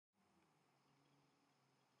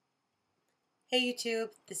Hey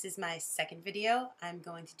YouTube, this is my second video. I'm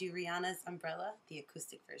going to do Rihanna's Umbrella, the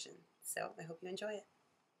acoustic version. So I hope you enjoy it.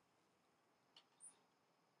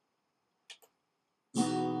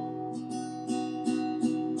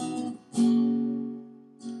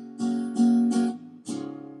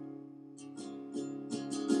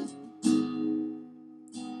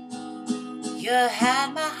 You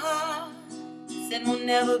had my heart, said we'll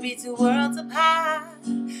never be two worlds apart.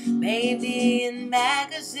 Maybe in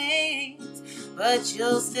magazines, but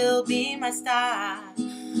you'll still be my star.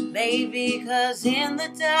 Maybe 'cause in the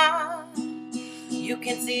dark you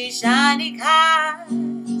can see shiny cars.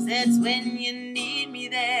 That's when you need me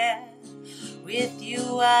there. With you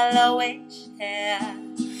I'll always share.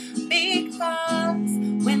 Because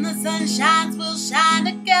when the sun shines, we'll shine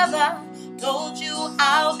together. Told you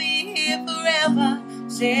I'll be here forever.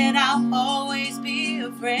 Said I'll always be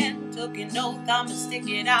a friend. Took an oath I'ma stick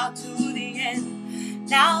it out to the end.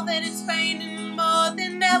 Now that it's raining more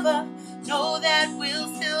than ever, know that we'll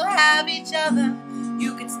still have each other.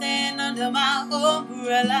 You can stand under my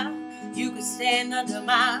umbrella. You can stand under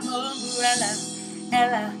my umbrella.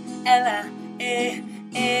 Ella, Ella, eh,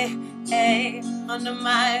 eh, eh. Under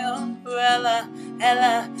my umbrella.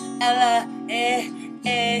 Ella, Ella, eh,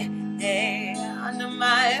 eh, eh. Under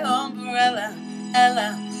my umbrella.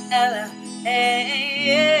 Ella, Ella, eh,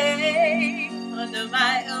 eh. Under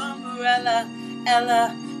my umbrella.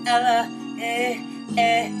 Ella, Ella, eh,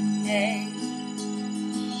 eh, eh.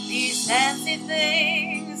 These fancy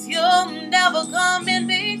things you'll never come in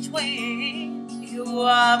between. You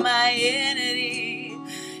are my entity,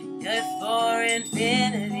 good for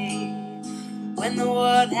infinity. When the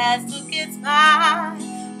world has took its part,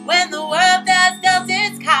 when the world has dealt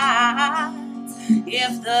its cards,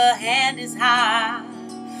 if the hand is high,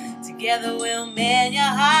 together we'll mend your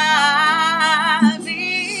heart.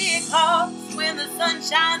 Because when the sun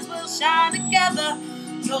shines, we'll shine together.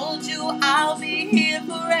 Told you I'll be here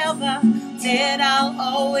forever. Said I'll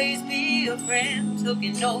always be a friend. Took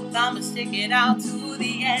an oath I'ma stick it out to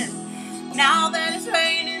the end. Now that it's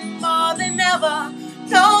raining more than ever,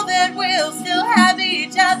 know that we'll still have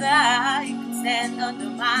each other. You can stand under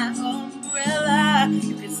my umbrella.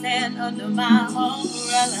 You can stand under my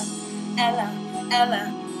umbrella. Ella,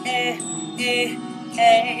 Ella, eh, eh,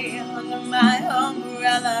 eh. Under my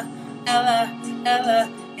umbrella. Ella, Ella,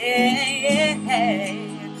 eh, eh, eh.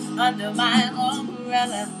 Under my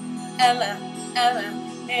umbrella. Ella, Ella,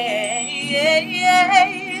 eh, eh,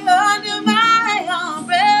 eh. Under my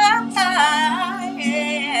umbrella,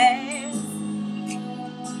 yes.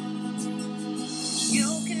 You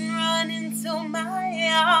can run into my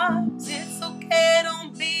arms. It's okay,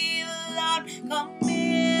 don't be alarmed. Come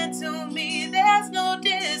into me, there's no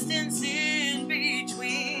distance in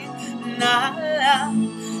between. Nah,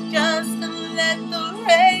 just let the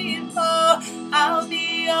rain pour. I'll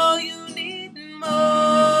be all you need and more.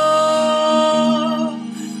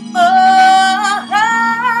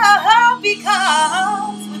 Oh,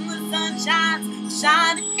 because when the sun shines, we'll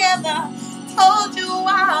shine together. Told you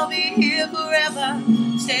I'll be here forever.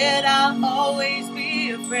 Said I'll always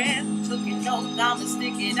be a friend. Took an oath I'ma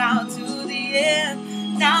stick it out to the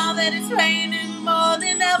end. Now that it's raining more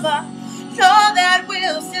than ever, know that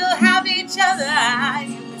we'll still have each other.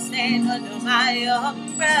 You can stand under my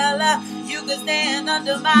umbrella. You can stand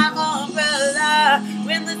under my umbrella.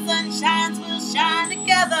 When the sun shines, we'll shine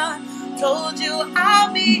together. Told you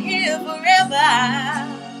I'll be here forever.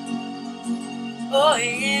 Oh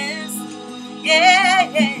yes, yeah,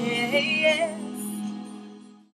 yeah, yeah.